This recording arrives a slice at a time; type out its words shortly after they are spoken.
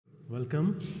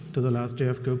Welcome to the last day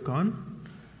of KubeCon.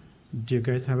 Do you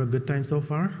guys have a good time so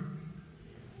far?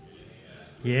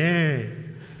 Yeah.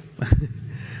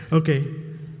 Okay,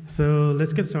 so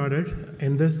let's get started.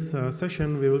 In this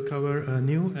session, we will cover a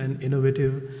new and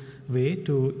innovative way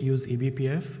to use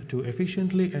eBPF to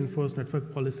efficiently enforce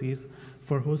network policies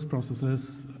for host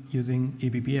processes using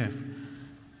eBPF.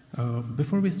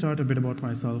 Before we start, a bit about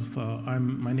myself.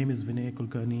 My name is Vinay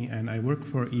Kulkarni, and I work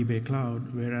for eBay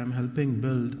Cloud, where I'm helping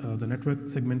build the network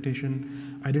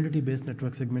segmentation, identity-based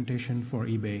network segmentation for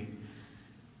eBay.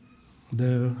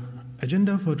 The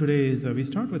agenda for today is we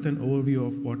start with an overview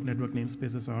of what network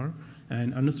namespaces are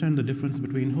and understand the difference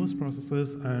between host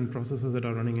processes and processes that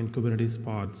are running in Kubernetes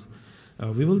pods.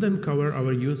 We will then cover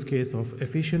our use case of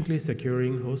efficiently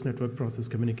securing host network process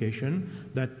communication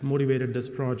that motivated this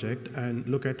project and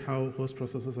look at how host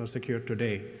processes are secured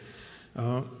today.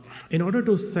 In order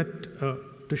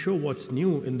to show what's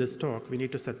new in this talk, we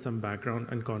need to set some background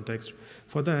and context.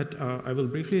 For that, we'll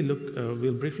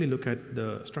briefly look at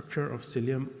the structure of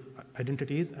Cilium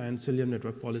identities and Cilium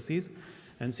network policies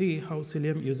and see how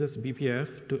Cilium uses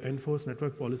BPF to enforce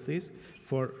network policies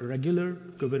for regular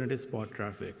Kubernetes pod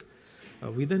traffic.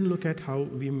 We then look at how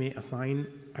we may assign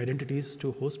identities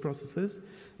to host processes.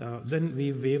 Then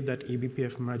we wave that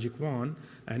eBPF magic wand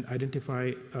and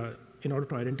in order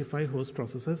to identify host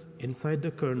processes inside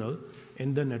the kernel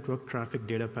in the network traffic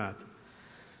data path.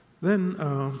 Then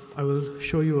I will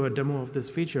show you a demo of this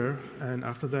feature, and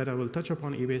after that I will touch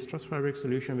upon eBay's Trust Fabric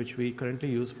solution, which we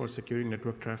currently use for securing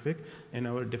network traffic in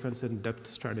our defense in depth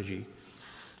strategy.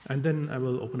 And then I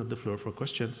will open up the floor for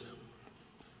questions.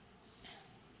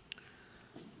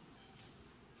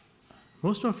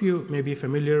 Most of you may be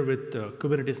familiar with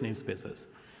Kubernetes namespaces.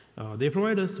 They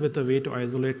provide us with a way to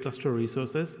isolate cluster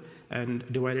resources and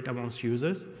divide it amongst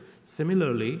users.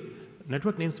 Similarly,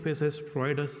 network namespaces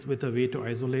provide us with a way to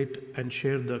isolate and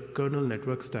share the kernel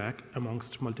network stack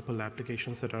amongst multiple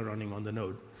applications that are running on the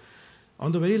node.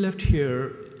 On the very left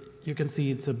here, you can see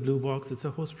it's a blue box. It's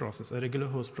a host process, a regular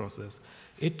host process.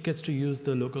 It gets to use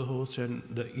the local host and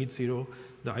the ETH0,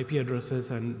 the IP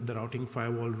addresses, and the routing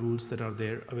firewall rules that are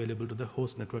there available to the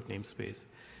host network namespace.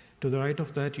 To the right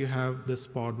of that, you have this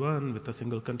pod 1 with a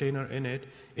single container in it.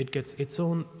 It gets its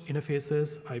own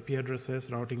interfaces, IP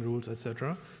addresses, routing rules,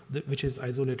 etc., which is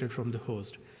isolated from the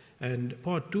host. And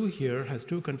pod 2 here has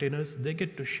two containers. They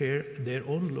get to share their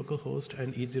own local host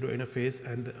and ETH0 interface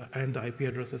and the IP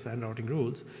addresses and routing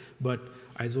rules, but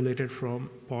isolated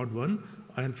from pod 1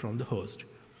 and from the host.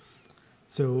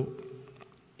 So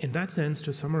in that sense,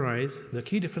 to summarize, the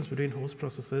key difference between host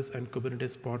processes and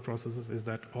Kubernetes pod processes is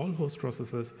that all host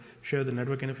processes share the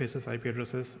network interfaces, IP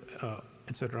addresses,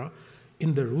 etc.,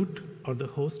 in the root or the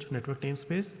host network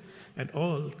namespace, and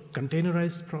all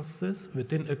containerized processes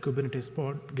within a Kubernetes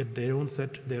pod get their own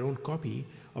set, their own copy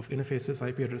of interfaces,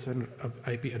 IP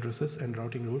addresses, and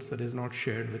routing rules that is not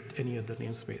shared with any other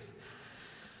namespace.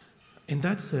 In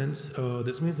that sense,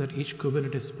 this means that each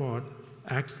Kubernetes pod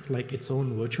acts like its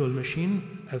own virtual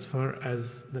machine as far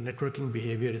as the networking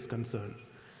behavior is concerned.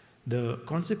 The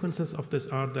consequences of this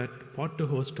are that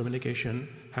pod-to-host communication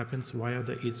happens via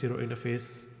the ETH0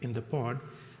 interface in the pod,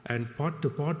 and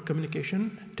pod-to-pod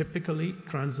communication typically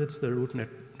transits the root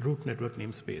network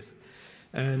namespace.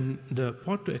 And the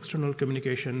pod-to-external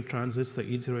communication transits the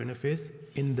ETH0 interface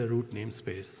in the root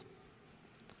namespace.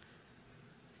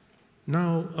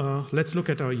 Now, let's look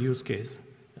at our use case.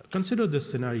 Consider this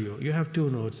scenario. You have two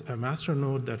nodes, a master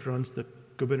node that runs the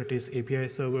Kubernetes API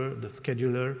server, the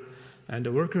scheduler, and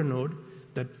a worker node,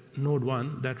 that node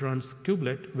 1, that runs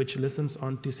kubelet, which listens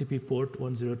on TCP port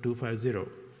 10250.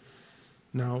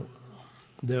 Now,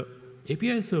 the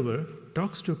API server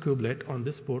talks to kubelet on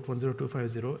this port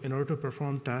 10250 in order to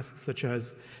perform tasks such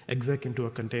as exec into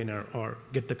a container or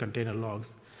get the container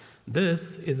logs.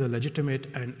 This is a legitimate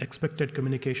and expected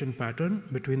communication pattern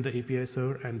between the API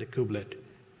server and the kubelet.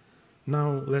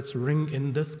 Now, let's ring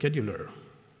in the scheduler.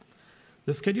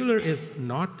 The scheduler is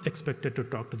not expected to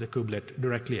talk to the kubelet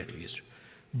directly, at least.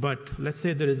 But let's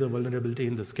say there is a vulnerability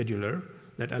in the scheduler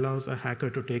that allows a hacker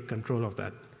to take control of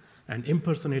that and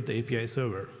impersonate the API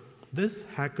server. This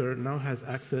hacker now has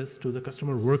access to the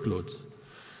customer workloads.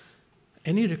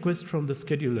 Any request from the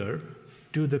scheduler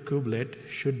to the kubelet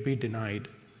should be denied.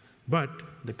 But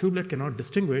the kubelet cannot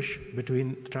distinguish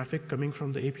between traffic coming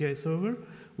from the API server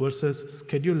versus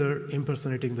scheduler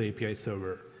impersonating the API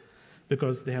server,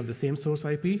 because they have the same source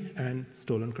IP and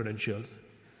stolen credentials.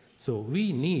 So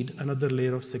we need another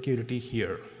layer of security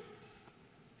here.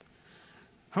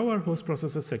 How are host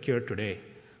processes secured today?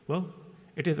 Well,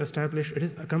 It is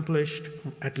accomplished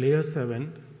at layer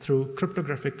 7 through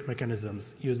cryptographic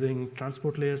mechanisms using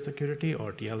transport layer security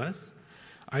or TLS.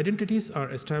 Identities are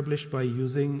established by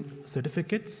using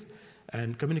certificates,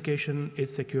 and communication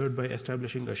is secured by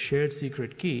establishing a shared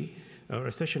secret key or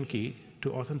a session key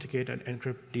to authenticate and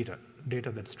encrypt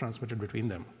data that's transmitted between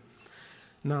them.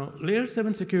 Now, layer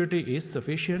 7 security is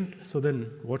sufficient, so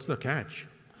then what's the catch?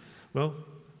 Well,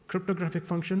 cryptographic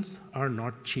functions are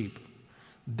not cheap.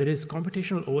 There is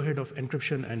computational overhead of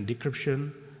encryption and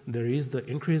decryption. There is the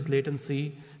increased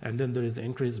latency, and then there is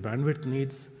increased bandwidth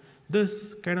needs.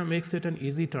 This kind of makes it an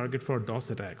easy target for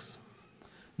DOS attacks.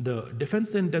 The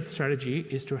defense in depth strategy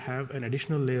is to have an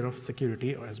additional layer of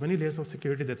security, or as many layers of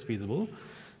security that's feasible.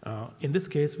 In this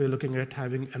case, we're looking at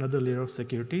having another layer of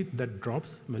security that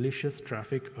drops malicious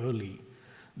traffic early.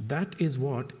 That is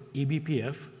what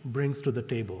eBPF brings to the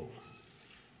table.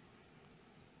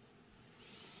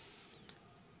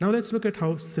 Now let's look at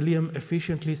how Cilium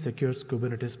efficiently secures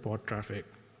Kubernetes pod traffic.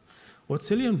 What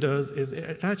Cilium does is it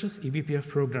attaches eBPF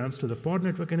programs to the pod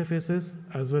network interfaces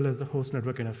as well as the host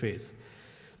network interface.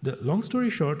 The long story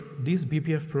short, these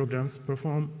BPF programs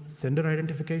perform sender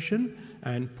identification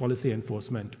and policy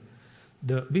enforcement.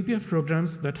 The BPF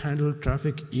programs that handle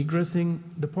traffic egressing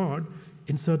the pod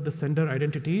insert the sender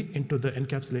identity into the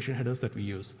encapsulation headers that we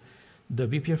use. The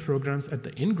BPF programs at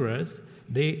the ingress,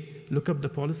 they look up the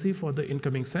policy for the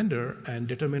incoming sender and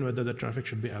determine whether the traffic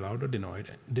should be allowed or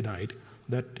denied.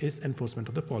 That is enforcement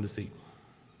of the policy.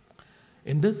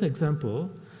 In this example,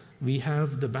 we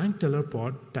have the bank teller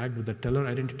pod tagged with the teller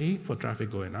identity for traffic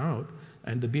going out,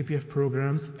 and the BPF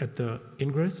programs at the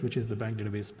ingress, which is the bank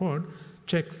database pod,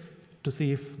 checks to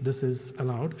see if this is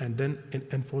allowed and then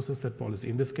enforces that policy.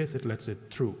 In this case, it lets it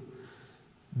through.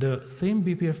 The same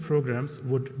BPF programs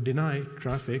would deny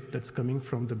traffic that's coming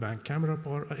from the bank camera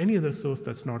pod or any other source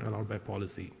that's not allowed by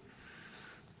policy.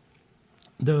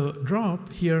 The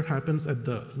drop here happens at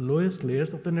the lowest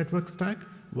layers of the network stack,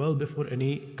 well before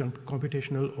any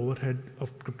computational overhead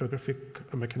of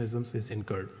cryptographic mechanisms is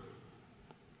incurred.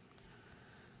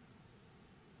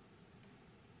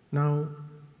 Now,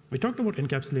 we talked about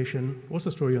encapsulation. What's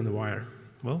the story on the wire?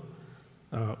 Well,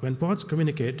 when pods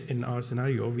communicate in our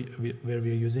scenario where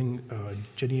we are using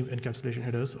Geneve encapsulation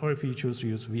headers, or if we choose to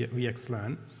use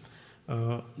VXLAN,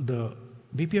 the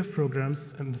BPF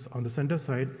programs on the sender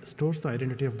side stores the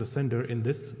identity of the sender in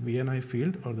this VNI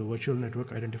field, or the virtual network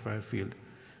identifier field.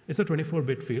 It's a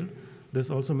 24-bit field. This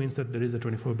also means that there is a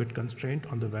 24-bit constraint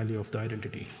on the value of the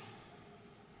identity.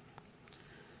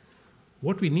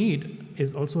 What we need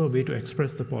is also a way to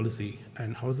express the policy.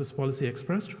 And how is this policy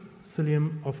expressed?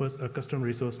 Cilium offers a custom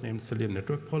resource named Cilium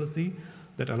Network Policy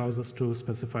that allows us to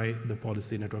specify the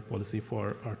policy, network policy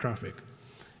for our traffic.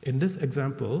 In this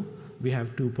example, we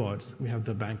have two pods. We have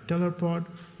the bank teller pod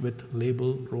with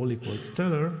label role equals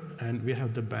teller, and we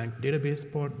have the bank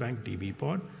database pod, bank DB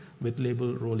pod, with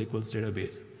label role equals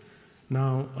database.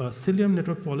 Now, a Cilium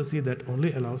network policy that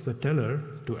only allows the teller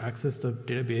to access the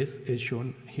database is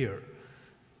shown here.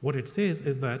 What it says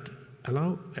is that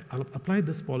apply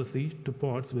this policy to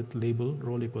pods with label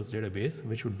role equals database,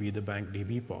 which would be the bank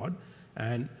DB pod,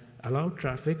 and allow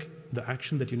traffic. The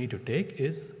action that you need to take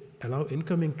is allow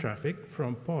incoming traffic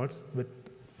from pods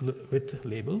with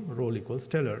label role equals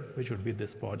teller, which would be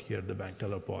this pod here, the bank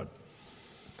teller pod.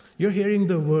 You're hearing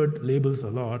the word labels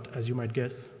a lot. As you might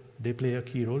guess, they play a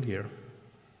key role here.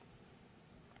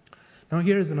 Now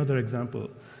here is another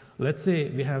example. Let's say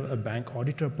we have a bank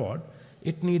auditor pod.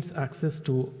 It needs access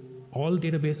to all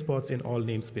database pods in all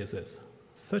namespaces.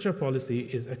 Such a policy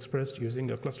is expressed using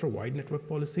a cluster-wide network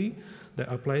policy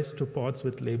that applies to pods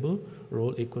with label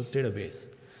role equals database.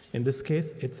 In this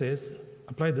case, it says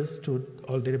apply this to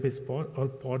all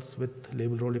pods with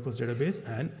label role equals database,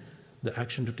 and the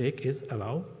action to take is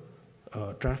allow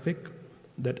traffic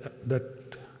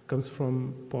that comes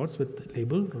from pods with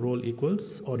label role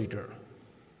equals auditor.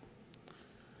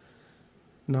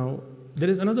 Now, there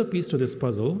is another piece to this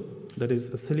puzzle that is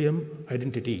a Cilium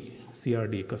identity,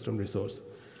 CRD, custom resource.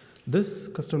 This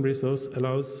custom resource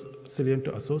allows Cilium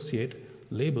to associate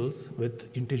labels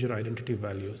with integer identity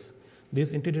values.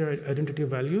 These integer identity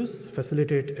values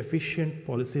facilitate efficient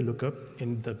policy lookup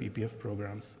in the BPF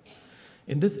programs.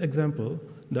 In this example,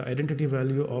 the identity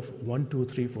value of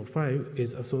 12345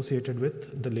 is associated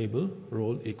with the label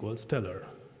role equals teller.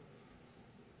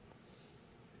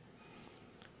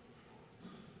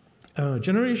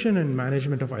 Generation and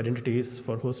management of identities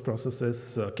for host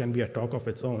processes can be a talk of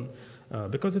its own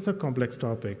because it's a complex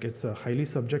topic. It's highly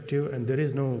subjective, and there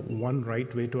is no one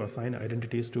right way to assign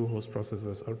identities to host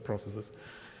processes or processes.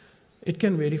 It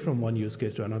can vary from one use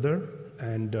case to another,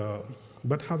 and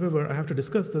But however, I have to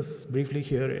discuss this briefly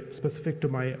here, specific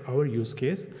to our use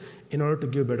case, in order to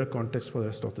give better context for the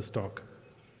rest of this talk.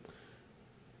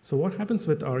 So what happens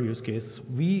with our use case?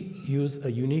 We use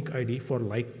a unique ID for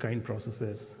like-kind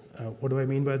processes. What do I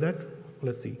mean by that?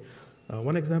 Let's see.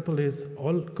 One example is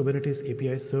all Kubernetes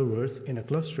API servers in a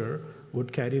cluster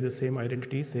would carry the same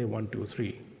identity, say 1, 2,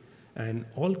 3. And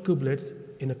all kubelets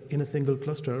in a single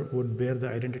cluster would bear the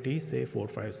identity, say 4,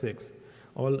 5, 6.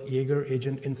 All Jaeger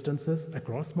agent instances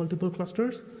across multiple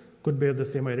clusters could bear the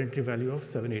same identity value of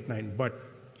 7, 8, 9. But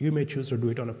you may choose to do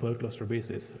it on a per cluster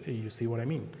basis. You see what I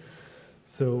mean?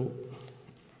 So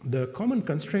the common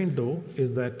constraint, though,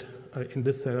 is that in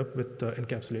this setup with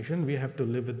encapsulation, we have to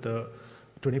live with the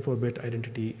 24-bit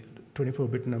identity,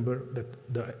 24-bit number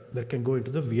that can go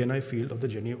into the VNI field of the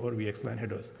Geneve or VXLAN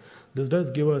headers. This does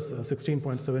give us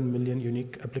 16.7 million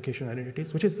unique application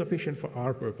identities, which is sufficient for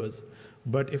our purpose.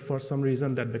 But if for some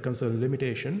reason that becomes a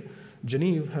limitation,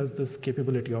 Geneve has this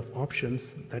capability of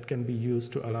options that can be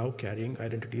used to allow carrying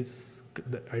identities,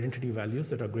 the identity values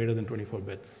that are greater than 24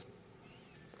 bits.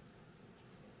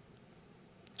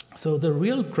 So the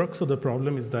real crux of the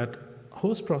problem is that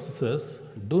host processes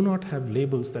do not have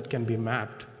labels that can be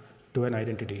mapped to an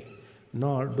identity,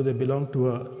 nor do they belong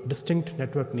to a distinct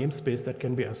network namespace that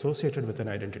can be associated with an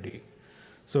identity.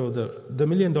 So the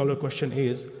million-dollar question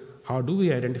is, how do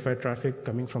we identify traffic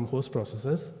coming from host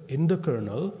processes in the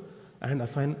kernel and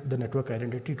assign the network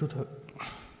identity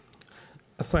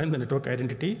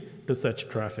to such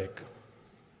traffic?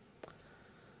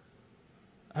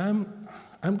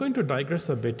 I'm going to digress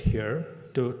a bit here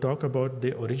to talk about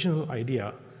the original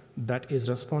idea that is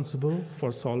responsible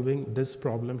for solving this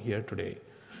problem here today.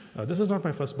 This is not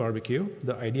my first barbecue.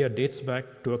 The idea dates back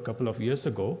to a couple of years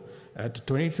ago. At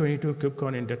 2022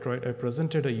 KubeCon in Detroit, I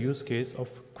presented a use case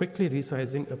of quickly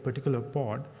resizing a particular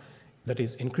pod that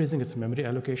is increasing its memory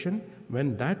allocation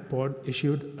when that pod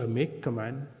issued a make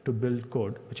command to build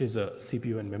code, which is a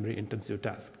CPU and memory intensive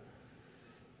task.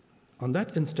 On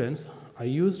that instance, I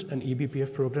used an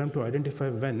eBPF program to identify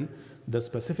when the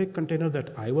specific container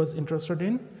that I was interested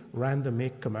in ran the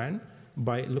make command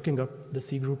by looking up the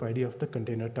C group ID of the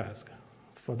container task.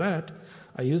 For that,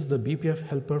 I used the BPF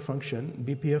helper function,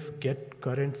 BPF get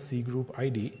current C group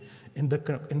ID, in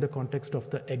the context of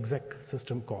the exec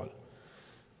system call.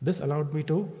 This allowed me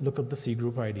to look up the C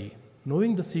group ID.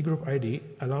 Knowing the C group ID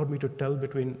allowed me to tell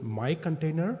between my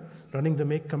container running the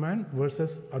make command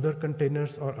versus other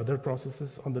containers or other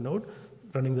processes on the node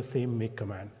running the same make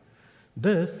command.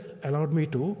 This allowed me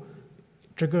to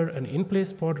trigger an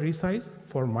in-place pod resize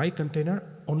for my container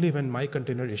only when my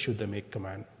container issued the make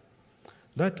command.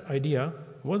 That idea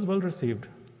was well received.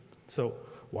 So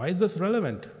why is this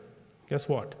relevant? Guess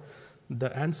what?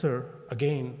 The answer,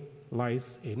 again,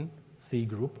 lies in C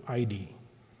group ID.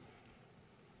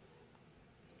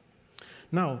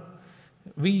 Now,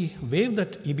 we wave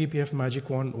that eBPF magic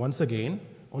wand once again,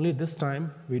 only this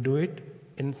time we do it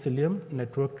in Cilium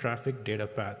network traffic data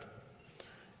path.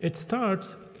 It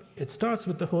starts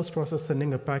with the host process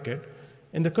sending a packet.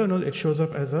 In the kernel, it shows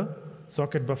up as a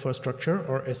socket buffer structure,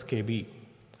 or SKB.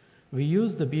 We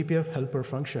use the BPF helper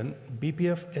function,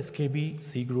 BPF SKB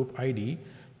cgroup ID,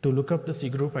 to look up the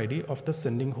cgroup ID of the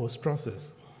sending host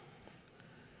process.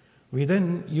 We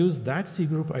then use that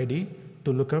cgroup ID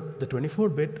to look up the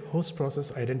 24-bit host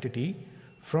process identity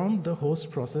from the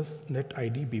host process net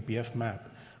ID BPF map,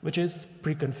 which is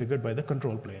pre-configured by the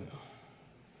control plane.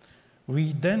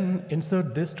 We then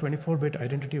insert this 24-bit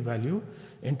identity value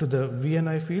into the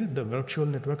VNI field, the virtual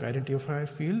network identifier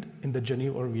field, in the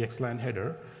Geneve or VXLAN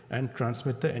header, and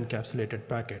transmit the encapsulated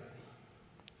packet.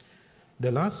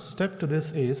 The last step to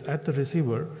this is, at the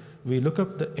receiver, we look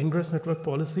up the ingress network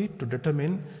policy to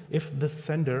determine if the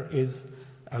sender is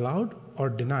allowed or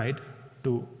denied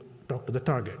to talk to the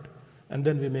target. And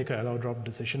then we make an allow drop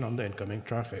decision on the incoming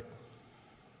traffic.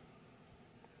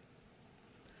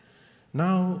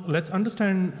 Now, let's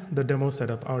understand the demo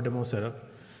setup, our demo setup.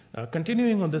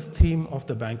 Continuing on this theme of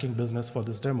the banking business for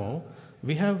this demo,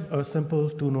 we have a simple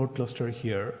two-node cluster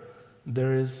here.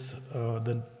 There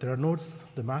are nodes,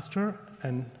 the master,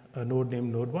 and a node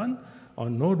named node 1.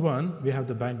 On node 1, we have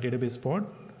the bank database pod,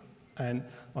 and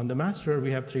on the master,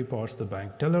 we have three pods: the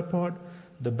bank teller pod,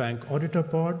 the bank auditor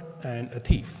pod, and a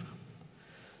thief.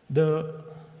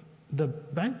 The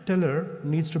bank teller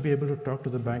needs to be able to talk to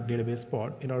the bank database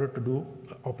pod in order to do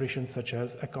operations such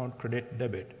as account credit,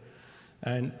 debit.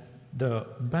 And the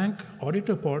bank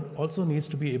auditor pod also needs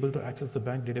to be able to access the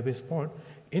bank database pod.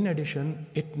 In addition,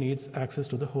 it needs access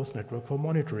to the host network for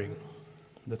monitoring.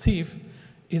 The thief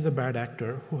is a bad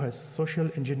actor who has social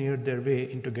engineered their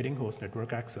way into getting host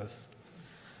network access.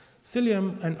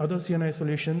 Cilium and other CNI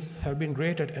solutions have been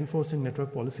great at enforcing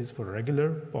network policies for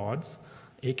regular pods,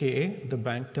 aka the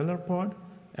bank teller pod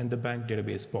and the bank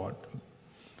database pod,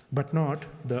 but not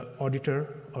the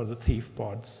auditor or the thief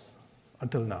pods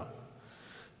until now.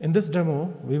 In this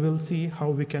demo, we will see how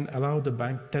we can allow the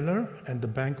bank teller and the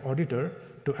bank auditor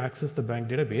to access the bank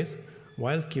database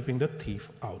while keeping the thief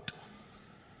out.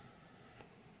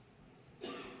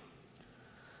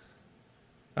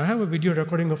 I have a video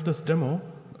recording of this demo.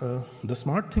 The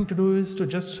smart thing to do is to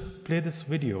just play this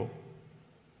video.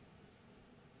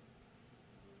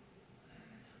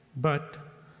 But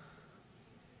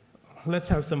let's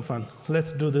have some fun.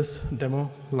 Let's do this demo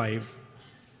live.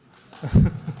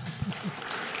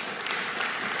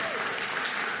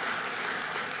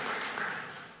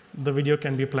 The video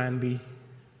can be plan B.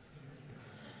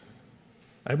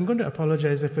 I'm going to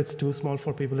apologize if it's too small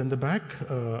for people in the back.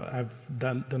 I've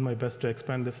done my best to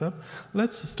expand this up.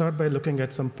 Let's start by looking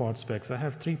at some pod specs. I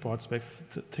have three pod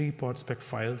specs, three pod spec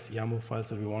files, YAML files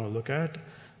that we want to look at,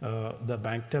 the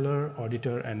bank teller,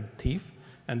 auditor, and thief,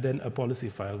 and then a policy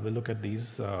file. We'll look at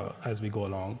these as we go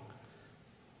along.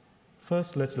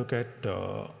 First, let's look at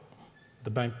the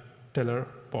bank teller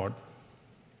pod.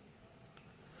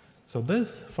 So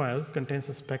this file contains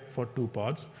a spec for two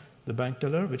pods. The bank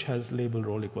teller, which has label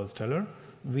role equals teller,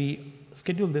 we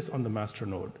schedule this on the master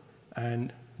node.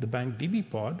 And the bank DB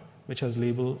pod, which has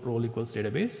label role equals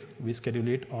database, we schedule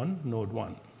it on node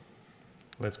 1.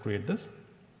 Let's create this.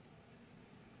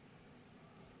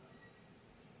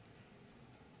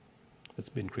 It's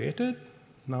been created.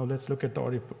 Now let's look at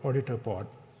the auditor pod.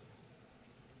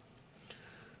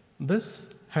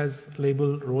 This has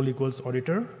label role equals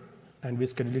auditor, and we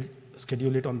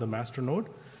schedule it on the master node.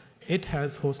 It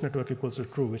has host network equals to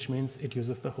true, which means it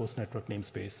uses the host network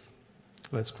namespace.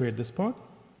 Let's create this pod.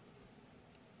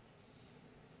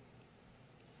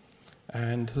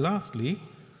 And lastly,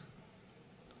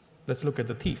 let's look at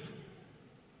the thief.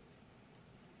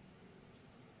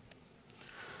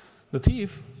 The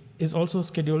thief is also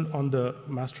scheduled on the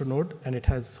master node, and it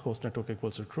has host network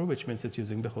equals to true, which means it's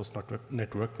using the host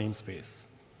network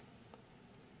namespace.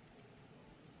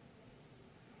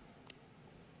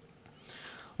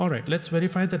 All right, let's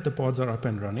verify that the pods are up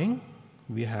and running.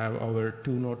 We have our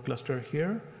 2-node cluster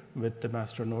here with the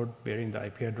master node bearing the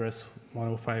IP address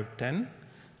 105.10.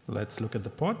 Let's look at the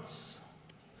pods.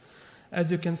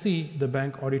 As you can see, the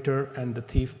bank auditor and the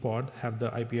thief pod have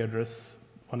the IP address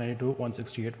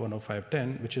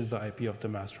 192.168.105.10, which is the IP of the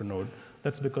master node.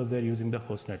 That's because they're using the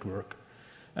host network.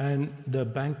 And the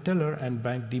bank teller and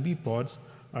bank DB pods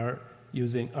are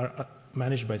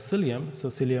managed by Cilium, so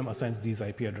Cilium assigns these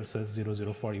IP addresses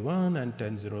 0041 and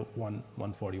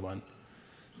 10.0.1.141.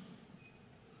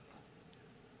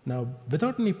 Now,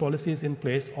 without any policies in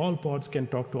place, all pods can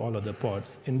talk to all other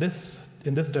pods. In this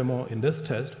demo, in this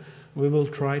test, we will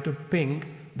try to ping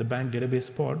the bank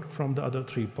database pod from the other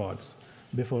three pods.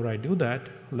 Before I do that,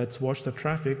 let's watch the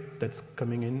traffic that's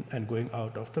coming in and going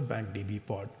out of the bank DB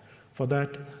pod. For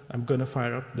that, I'm going to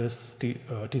fire up this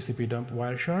TCP dump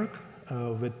Wireshark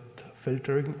with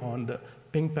filtering on the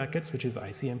ping packets, which is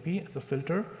ICMP as a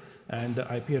filter, and the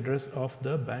IP address of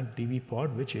the bank DB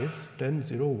pod, which is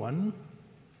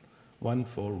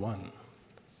 10.0.1.141.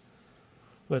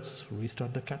 Let's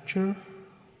restart the capture.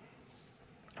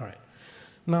 All right,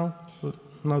 now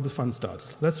the fun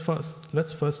starts. Let's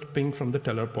first ping from the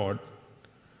teller pod.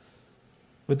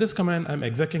 With this command, I'm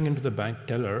executing into the bank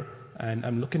teller, and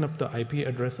I'm looking up the IP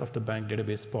address of the bank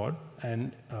database pod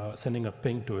and sending a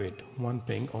ping to it, one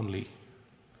ping only.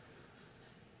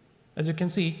 As you can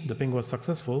see, the ping was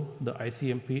successful. The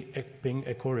ICMP ping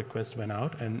echo request went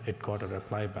out, and it got a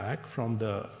reply back from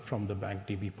the bank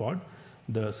DB pod.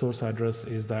 The source address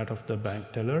is that of the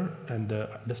bank teller, and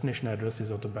the destination address is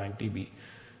of the bank DB.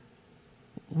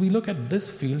 We look at this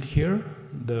field here,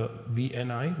 the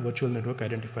VNI, Virtual Network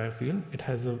Identifier field. It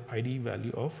has a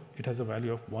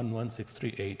value of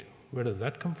 11638. Where does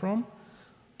that come from?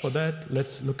 For that,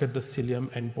 let's look at the Cilium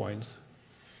endpoints.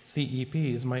 CEP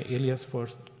is my alias for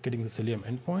getting the Cilium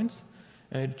endpoints,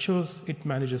 and it shows it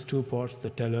manages two pods,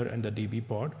 the teller and the DB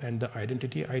pod, and the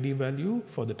identity ID value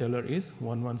for the teller is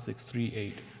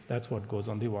 11638. That's what goes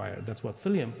on the wire. That's what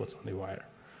Cilium puts on the wire.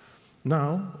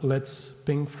 Now, let's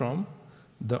ping from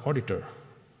the auditor.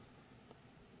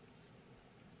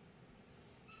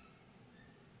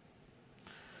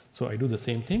 So I do the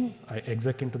same thing. I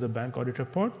exec into the bank auditor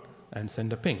pod and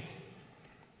send a ping.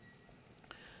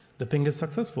 The ping is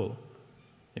successful.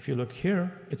 If you look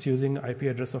here, it's using the IP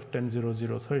address of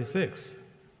 10.0.0.36.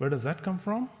 Where does that come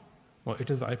from? Well,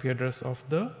 it is the IP address of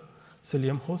the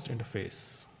Cilium host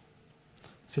interface.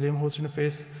 Cilium host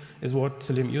interface is what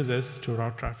Cilium uses to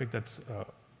route traffic that's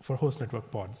for host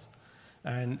network pods.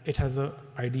 And it has a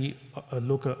ID,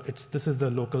 this is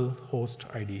the local host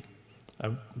ID,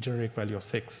 a generic value of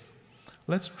 6.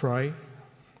 Let's try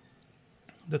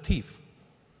the thief.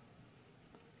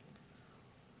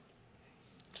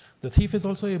 The thief is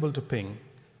also able to ping.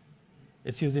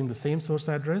 It's using the same source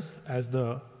address as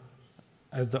the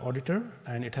auditor,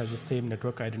 and it has the same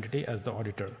network identity as the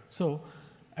auditor. So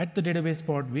at the database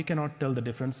pod, we cannot tell the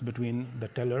difference between the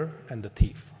teller and the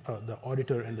thief, the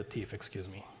auditor and the thief, excuse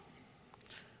me.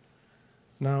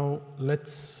 Now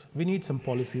we need some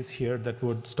policies here that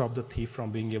would stop the thief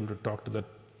from being able to talk to the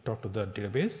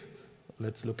database.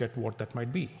 Let's look at what that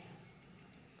might be.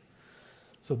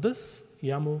 So this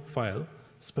YAML file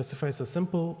specifies a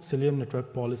simple Cilium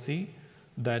network policy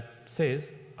that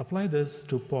says apply this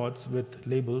to pods with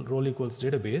label role equals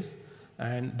database,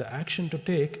 and the action to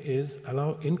take is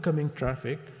allow incoming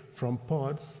traffic from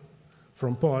pods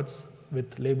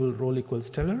with label role equals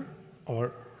teller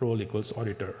or role equals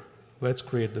auditor. Let's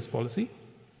create this policy.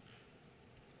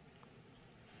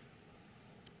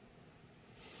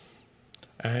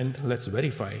 And let's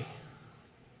verify.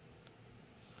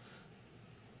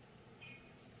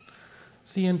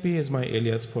 CNP is my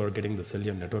alias for getting the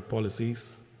Cilium network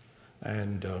policies.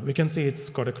 And we can see it's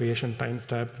got a creation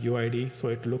timestamp UID, so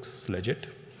it looks legit.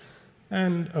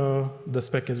 And the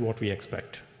spec is what we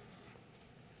expect.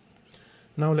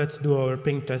 Now let's do our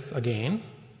ping tests again.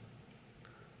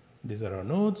 These are our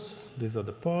nodes. These are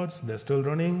the pods. They're still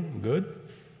running. Good.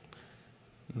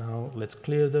 Now let's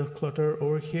clear the clutter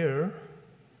over here.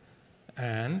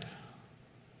 And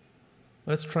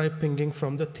let's try pinging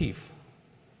from the thief.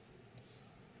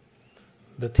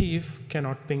 The thief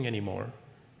cannot ping anymore.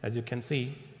 As you can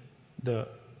see, the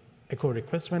echo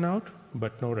request went out,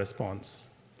 but no response.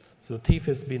 So the thief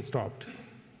has been stopped.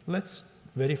 Let's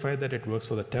verify that it works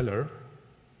for the teller.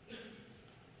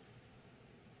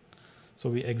 So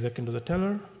we exec into the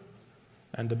teller,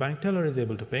 and the bank teller is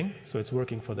able to ping, so it's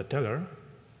working for the teller.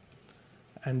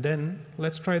 And then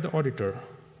let's try the auditor.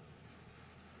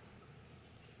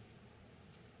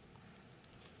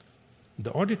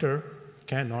 The auditor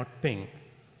cannot ping.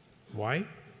 Why?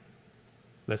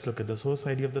 Let's look at the source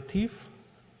ID of the thief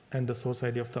and the source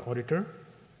ID of the auditor.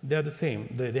 They are the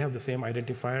same. They have the same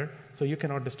identifier, so you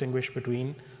cannot distinguish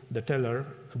between the teller,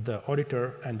 the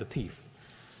auditor, and the thief.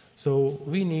 So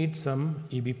we need some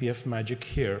eBPF magic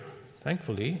here.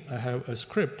 Thankfully, I have a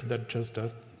script that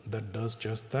does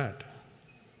just that.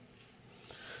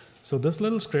 So this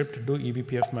little script, do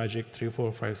eBPF magic 3,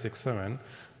 4, 5, 6, 7,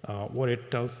 what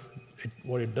it does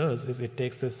is it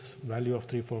takes this value of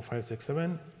 3, 4, 5, 6,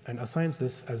 7 and assigns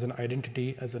this as an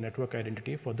identity, as a network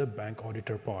identity for the bank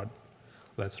auditor pod.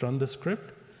 Let's run the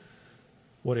script.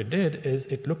 What it did is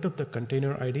it looked up the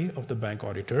container ID of the bank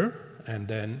auditor, and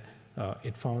then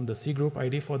it found the C group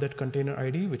ID for that container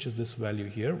ID, which is this value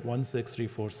here,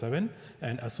 16347,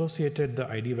 and associated the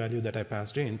ID value that I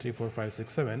passed in,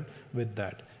 34567, with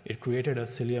that. It created a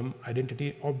Cilium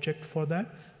identity object for that,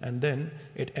 and then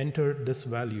it entered this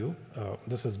value.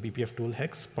 This is BPF tool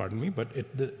hex, pardon me, but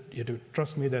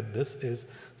trust me that this is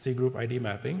C group ID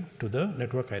mapping to the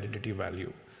network identity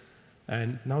value.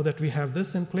 And now that we have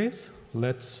this in place,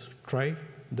 let's try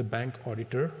the bank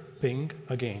auditor ping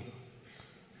again.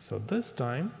 So this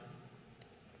time,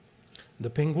 the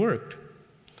ping worked.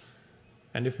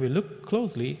 And if we look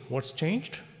closely, what's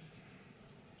changed?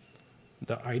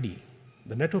 The ID.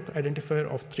 The network identifier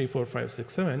of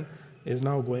 34567 is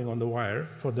now going on the wire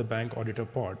for the bank auditor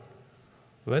pod.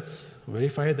 Let's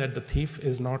verify that the thief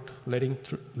is not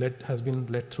has been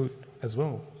let through as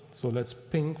well. So let's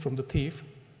ping from the thief.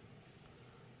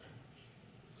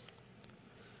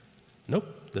 Nope,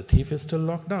 the thief is still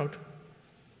locked out.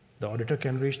 The auditor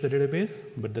can reach the database,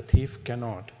 but the thief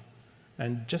cannot.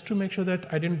 And just to make sure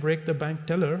that I didn't break the bank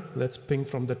teller, let's ping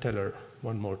from the teller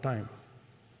one more time.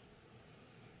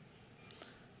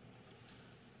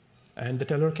 And the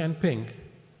teller can ping.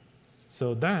 So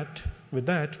with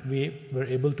that, we were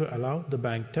able to allow the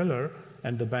bank teller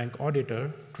and the bank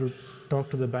auditor to talk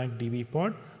to the bank DB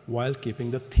pod while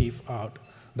keeping the thief out.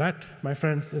 That, my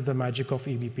friends, is the magic of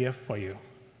eBPF for you.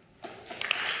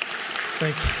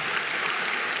 Thank you.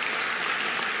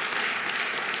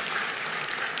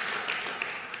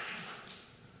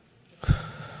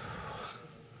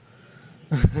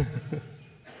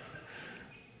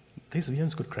 These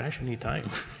VMs could crash any time.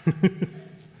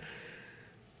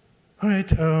 All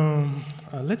right,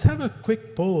 let's have a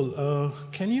quick poll.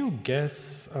 Can you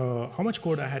guess how much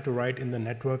code I had to write in the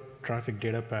network traffic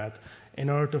data path in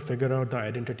order to figure out the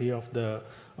identity of the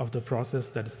process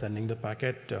that is sending the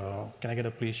packet? Can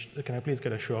I please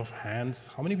get a show of hands?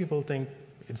 How many people think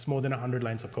it's more than 100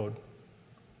 lines of code?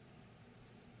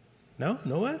 No?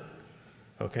 No one?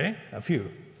 Okay, a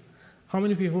few. How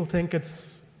many people think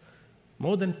it's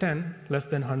more than 10, less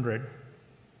than 100?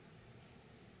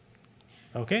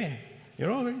 Okay, you're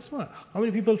all very smart. How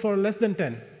many people for less than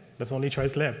 10? That's the only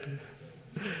choice left.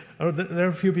 Or there are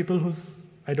a few people who's,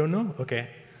 I don't know? Okay,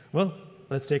 well,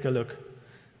 let's take a look.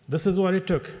 This is what it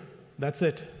took. That's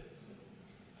it.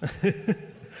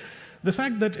 The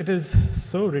fact that it is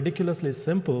so ridiculously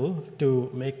simple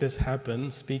to make this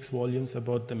happen speaks volumes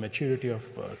about the maturity of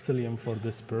Cilium for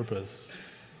this purpose.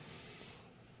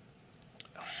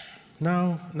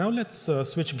 Now let's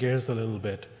switch gears a little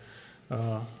bit.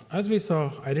 As we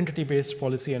saw, identity-based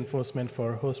policy enforcement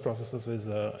for host processes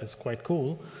is quite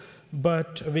cool,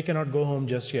 but we cannot go home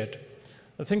just yet.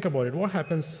 Think about it. What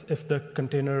happens if the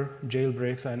container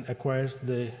jailbreaks and acquires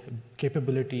the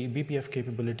capability, eBPF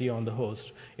capability on the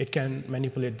host? It can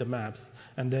manipulate the maps,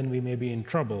 and then we may be in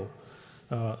trouble.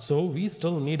 So we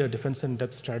still need a defense in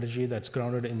depth strategy that's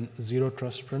grounded in zero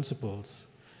trust principles.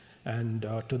 And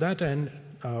to that end,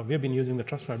 we have been using the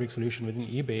Trust Fabric solution within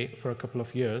eBay for a couple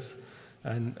of years.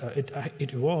 And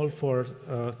it evolved for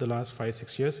the last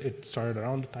 5-6 years. It started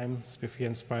around the time Spiffy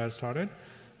and Spire started.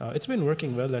 It's been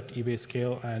working well at eBay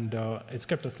scale, and it's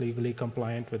kept us legally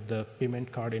compliant with the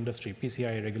payment card industry,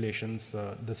 PCI regulations,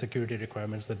 the security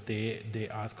requirements that they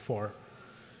ask for.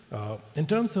 In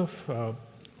terms of,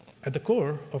 at the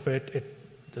core of it,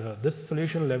 this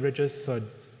solution leverages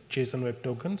JSON Web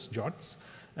Tokens, JOTs,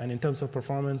 and in terms of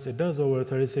performance, it does over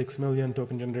 36 million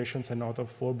token generations and north of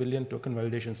 4 billion token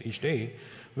validations each day.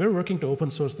 We're working to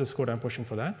open source this code. I'm pushing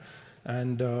for that.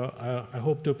 And I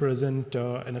hope to present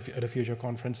at a future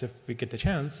conference, if we get the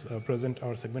chance, present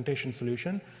our segmentation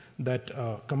solution that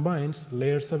combines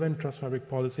layer 7 Trust Fabric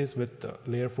policies with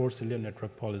layer 4 Cilium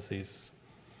network policies.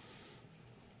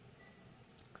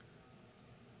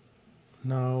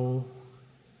 Now,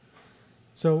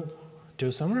 so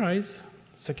to summarize,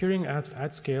 securing apps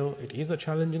at scale, it is a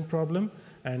challenging problem,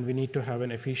 and we need to have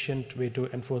an efficient way to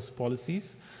enforce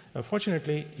policies.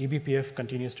 Fortunately, eBPF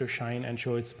continues to shine and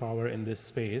show its power in this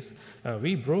space.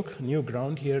 We broke new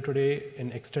ground here today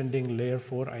in extending layer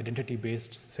 4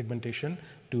 identity-based segmentation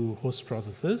to host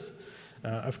processes.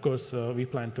 Of course, we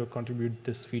plan to contribute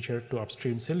this feature to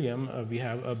upstream Cilium. We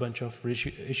have a bunch of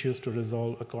issues to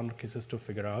resolve, corner cases to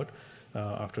figure out.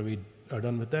 After we are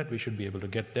done with that, we should be able to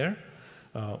get there.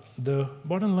 The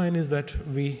bottom line is that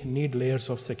we need layers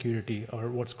of security, or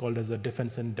what's called as a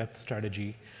defense in depth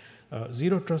strategy.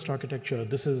 Zero trust architecture,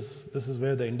 this is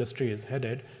where the industry is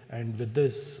headed, and with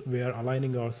this, we are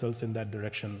aligning ourselves in that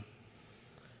direction.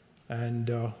 And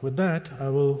with that, I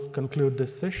will conclude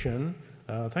this session.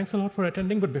 Thanks a lot for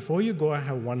attending, but before you go, I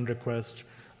have one request.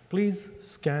 Please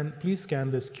scan this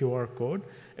QR code.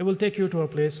 It will take you to a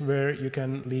place where you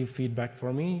can leave feedback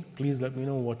for me. Please let me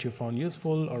know what you found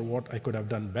useful or what I could have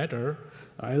done better.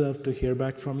 I love to hear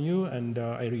back from you, and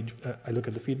I look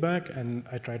at the feedback and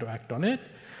I try to act on it.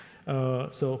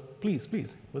 So please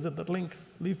visit that link,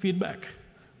 leave feedback.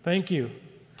 Thank you.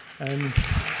 And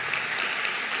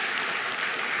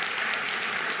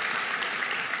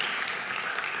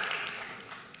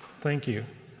thank you.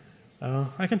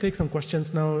 I can take some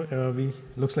questions now.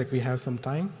 Looks like we have some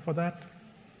time for that.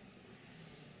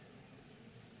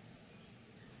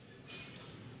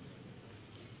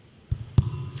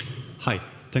 Hi,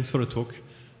 thanks for the talk.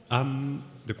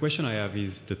 The question I have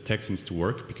is, the tech seems to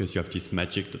work because you have this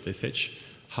magic.sh.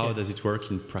 How does it work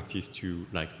in practice to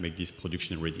make this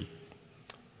production ready?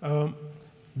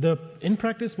 In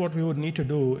practice, what we would need to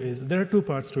do is, there are two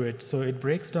parts to it. So it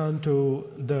breaks down to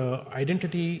the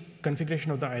identity,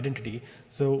 configuration of the identity.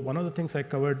 So one of the things I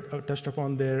touched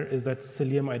upon there is that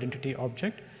Cilium identity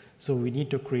object. So we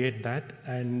need to create that,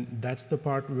 and that's the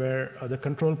part where the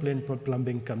control plane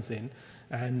plumbing comes in.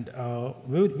 And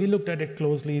we looked at it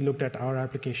closely, looked at our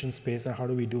application space and how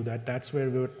do we do that. That's where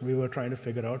we were trying to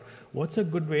figure out what's a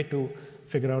good way to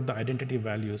figure out the identity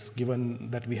values,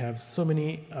 given that we have so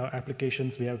many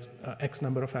applications, we have X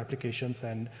number of applications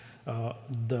and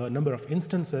the number of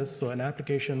instances. So an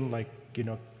application like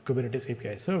Kubernetes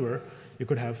API server, you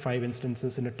could have 5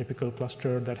 instances in a typical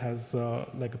cluster that has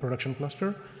like a production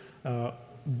cluster.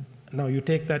 Now you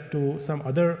take that to some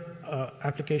other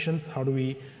applications, how do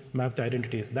we map the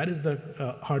identities? That is the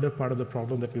harder part of the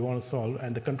problem that we want to solve.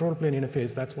 And the control plane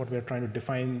interface, that's what we're trying to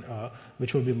define,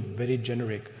 which will be very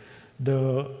generic.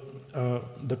 The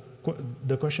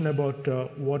the question about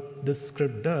what this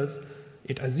script does,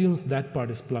 it assumes that part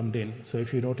is plumbed in. So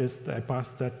if you notice, I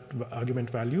passed that argument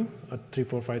value, 3,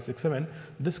 4, 5, 6, 7.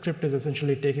 This script is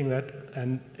essentially taking that,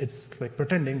 and it's like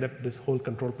pretending that this whole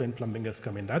control plane plumbing has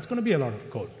come in. That's going to be a lot of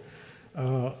code.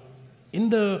 In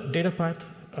the data path,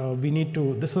 we need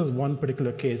to, this was one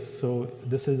particular case. So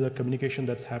this is a communication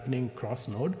that's happening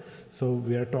cross-node. So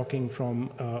we are talking from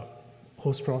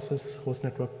host process, host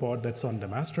network pod that's on the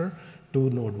master to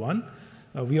node 1.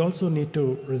 We also need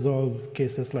to resolve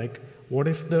cases like, what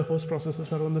if the host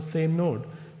processes are on the same node?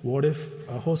 What if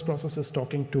a host process is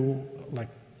talking to like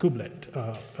kubelet?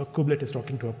 A kubelet is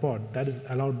talking to a pod. That is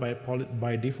allowed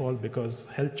by default because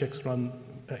health checks run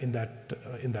in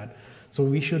that. So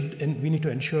we need to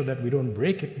ensure that we don't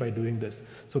break it by doing this.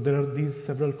 So there are these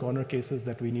several corner cases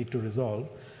that we need to resolve.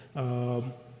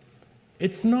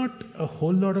 It's not a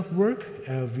whole lot of work.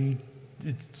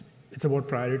 It's about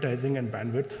prioritizing and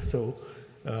bandwidth. So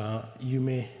you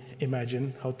may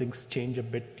imagine how things change a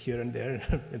bit here and there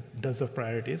in terms of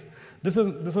priorities. This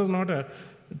was not a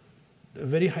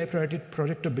very high priority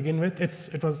project to begin with.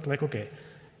 It was like, okay,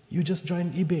 you just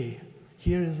joined eBay.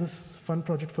 Here is this fun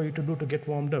project for you to do to get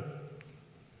warmed up.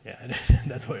 Yeah,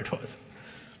 that's what it was.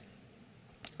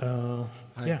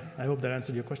 Yeah, I hope that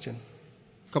answered your question.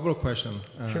 Couple of questions.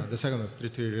 Sure. The second is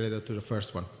strictly related to the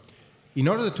first one. In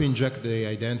order to inject the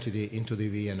identity into the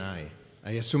VNI,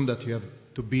 I assume that you have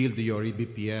to build your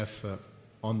eBPF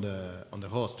on the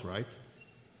host, right?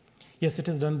 Yes, it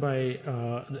is done by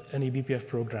an eBPF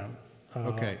program.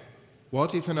 Okay.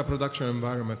 What if in a production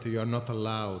environment you are not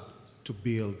allowed to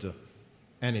build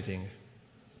anything?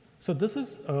 So this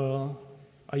is,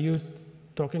 are you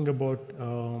talking about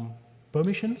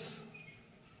permissions?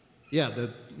 Yeah,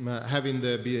 having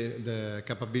the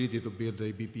capability to build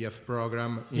the eBPF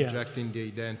program, injecting the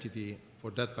identity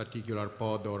for that particular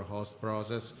pod or host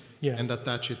process, and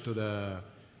attach it to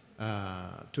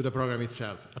the program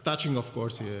itself. Attaching, of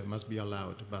course, must be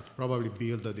allowed, but probably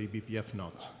build the eBPF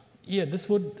not. Yeah,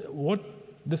 what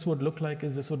this would look like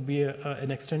is this would be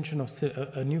an extension of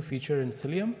a new feature in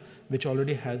Cilium, which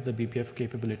already has the BPF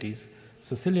capabilities.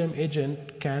 So Cilium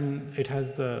agent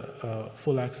has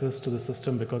full access to the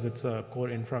system because it's a core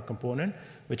infra component,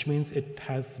 which means it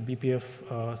has BPF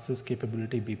sys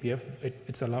capability, BPF.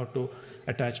 It's allowed to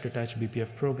attach, detach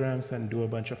BPF programs and do a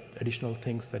bunch of additional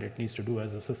things that it needs to do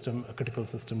as a critical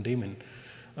system daemon.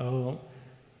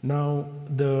 Now,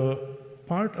 the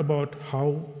part about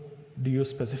how do you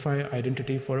specify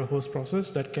identity for a host process,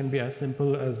 that can be as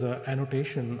simple as an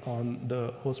annotation on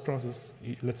the host process.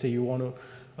 Let's say you want to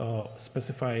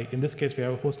specify, in this case we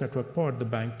have a host network pod, the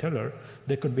bank teller.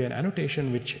 There could be an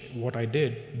annotation, which what I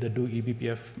did, the do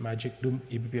eBPF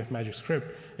magic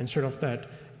script. Instead of that,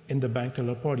 in the bank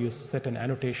teller pod, you set an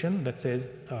annotation that says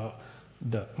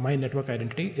my network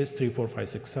identity is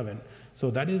 34567.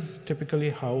 So that is typically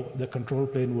how the control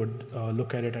plane would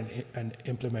look at it and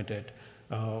implement it.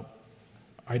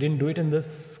 I didn't do it in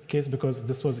this case because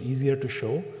this was easier to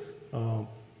show.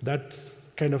 That's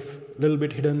kind of a little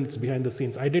bit hidden, it's behind the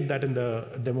scenes. I did that in the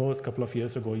demo a couple of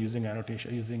years ago using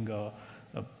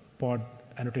pod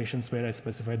annotations where I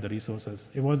specified the resources.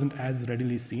 It wasn't as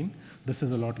readily seen. This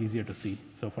is a lot easier to see.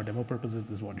 So for demo purposes,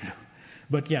 this is what you do.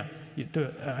 But yeah,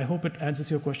 I hope it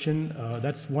answers your question.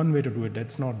 That's one way to do it.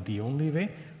 That's not the only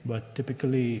way, but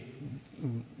typically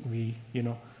we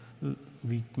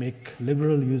make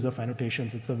liberal use of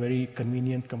annotations. It's a very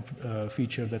convenient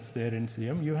feature that's there in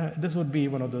Cilium. This would be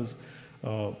one of those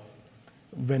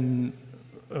when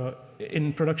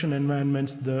in production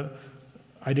environments, the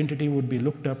identity would be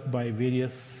looked up by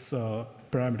various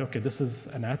parameters. Okay, this is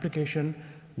an application.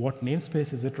 What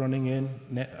namespace is it running in?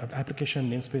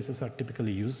 Application namespaces are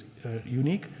typically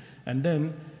unique. And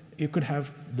then you could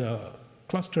have the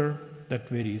cluster that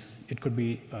varies. It could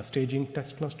be a staging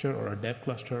test cluster or a dev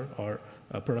cluster or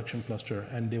a production cluster,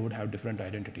 and they would have different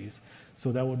identities.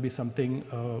 So that would be something,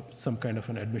 some kind of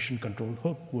an admission control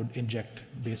hook would inject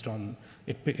based on,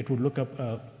 it would look up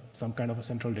some kind of a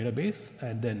central database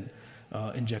and then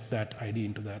inject that ID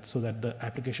into that so that the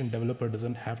application developer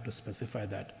doesn't have to specify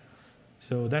that.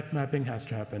 So that mapping has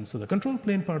to happen. So the control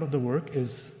plane part of the work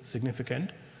is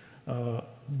significant.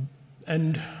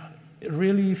 And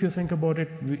really, if you think about it,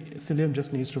 Cilium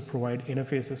just needs to provide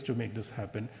interfaces to make this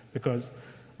happen, because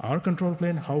our control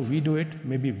plane, how we do it,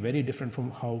 may be very different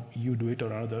from how you do it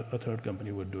or a third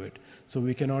company would do it. So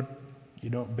we cannot,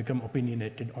 become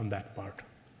opinionated on that part.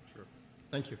 Sure.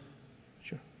 Thank you.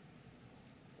 Sure.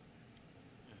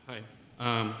 Hi.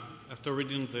 After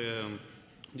reading the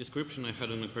description, I had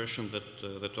an impression that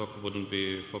the talk wouldn't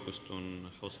be focused on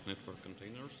host network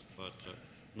containers, but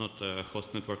not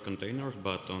host network containers,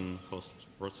 but on host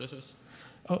processes?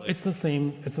 Oh, like it's the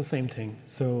same. It's the same thing.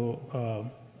 So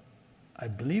I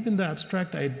believe in the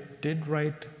abstract, I did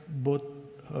write both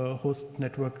host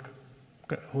network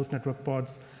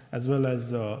pods as well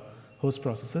as host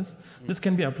processes. This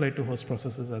can be applied to host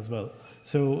processes as well.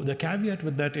 So the caveat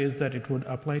with that is that it would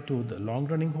apply to the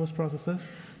long-running host processes.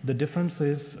 The difference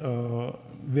is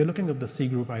we're looking at the C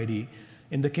group ID.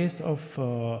 In the case of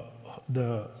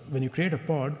when you create a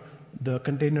pod, the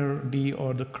container D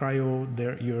or the CRI-O,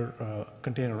 your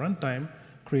container runtime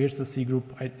creates the C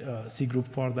group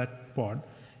for that pod.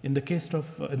 In the case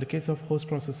of host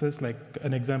processes, like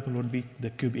an example would be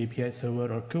the kube API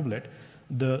server or kubelet,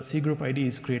 the C group ID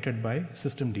is created by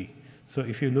systemd. So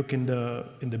if you look in the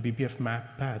BPF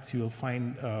map paths, you'll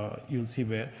see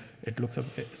where it looks up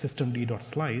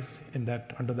systemd.slice.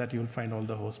 Under that you'll find all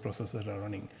the host processes that are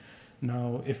running.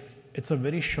 Now, if it's a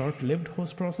very short-lived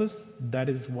host process, that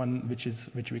is one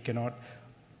which we cannot.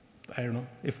 I don't know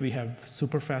if we have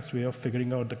super fast way of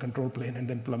figuring out the control plane and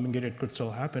then plumbing it could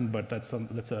still happen, but that's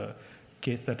a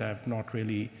case that I have not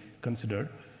really considered.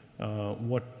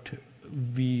 What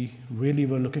we really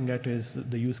were looking at is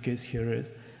the use case here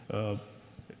is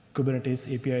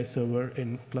Kubernetes API server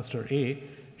in cluster A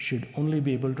should only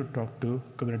be able to talk to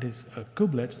Kubernetes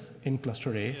kubelets in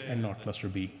cluster A and not cluster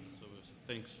B. So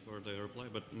thanks for the reply,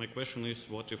 but my question is,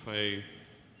 what if I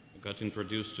got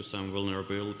introduced to some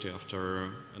vulnerability after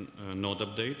a node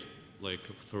update, like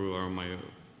through my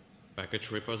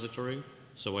package repository?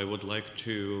 So I would like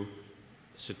to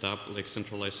set up, like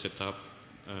centralized setup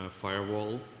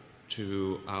firewall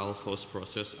to all host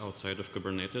process outside of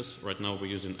Kubernetes. Right now we're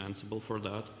using Ansible for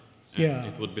that. And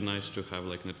it would be nice to have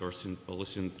like networking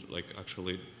policy, like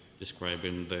actually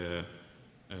describing the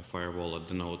firewall at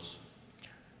the nodes.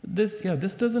 This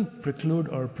doesn't preclude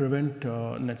or prevent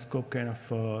Netscope kind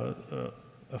of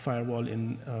a firewall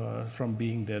from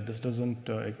being there. This doesn't.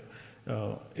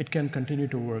 It can continue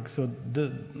to work. So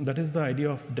that is the idea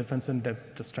of defense in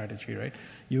depth strategy, right?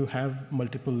 You have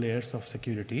multiple layers of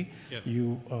security. Yeah.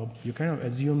 You kind of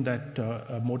assume that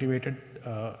a motivated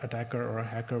attacker or a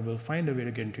hacker will find a way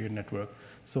to get into your network.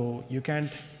 So you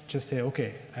can't just say,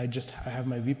 okay, I have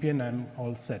my VPN, I'm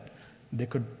all set. They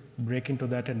could break into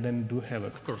that and then do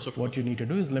havoc. Of course. What you need to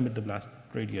do is limit the blast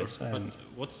radius. But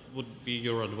what would be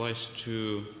your advice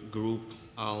to group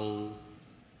all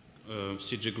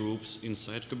CG groups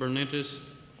inside Kubernetes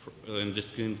and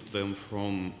distinguish them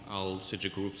from all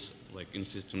CG groups like in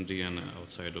systemd and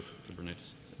outside of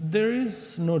Kubernetes? There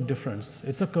is no difference.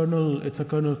 It's a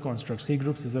kernel construct. C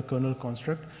groups is a kernel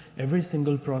construct. Every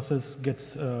single process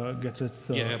gets its.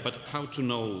 Yeah, but how to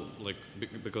know, like,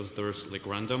 because there's like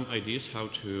random IDs, how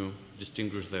to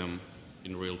distinguish them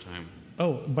in real time?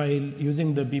 Oh, by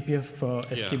using the BPF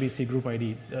SKB C group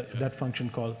ID, that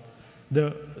function call.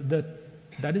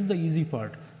 That is the easy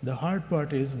part. The hard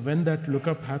part is when that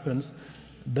lookup happens,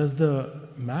 does the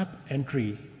map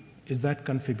entry, is that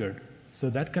configured? So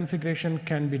that configuration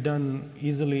can be done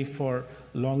easily for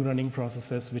long-running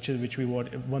processes, which we want.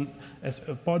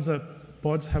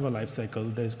 Pods have a life cycle.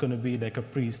 There's going to be like a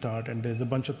pre-start, and there's a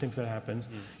bunch of things that happens.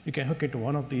 You can hook it to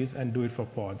one of these and do it for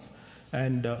pods.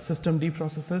 And systemd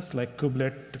processes like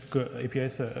kubelet,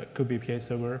 kube API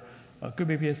server.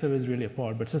 Kube API server is really a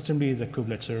pod, but systemd is a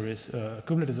kubelet service.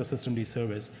 Kubelet is a systemd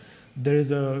service. There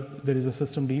is a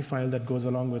systemd file that goes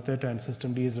along with it, and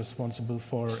systemd is responsible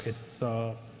for its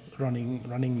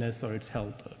runningness or its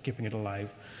health, keeping it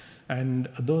alive. And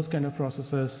those kind of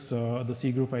processes, the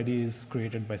C group ID is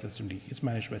created by systemd. It's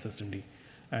managed by systemd.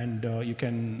 And you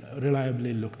can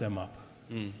reliably look them up.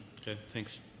 Okay,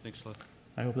 thanks. Thanks a lot.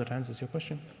 I hope that answers your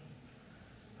question.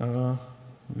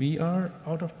 We are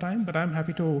out of time, but I'm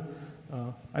happy to,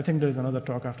 I think there's another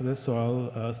talk after this,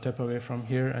 so I'll step away from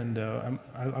here, and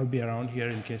I'll be around here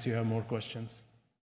in case you have more questions.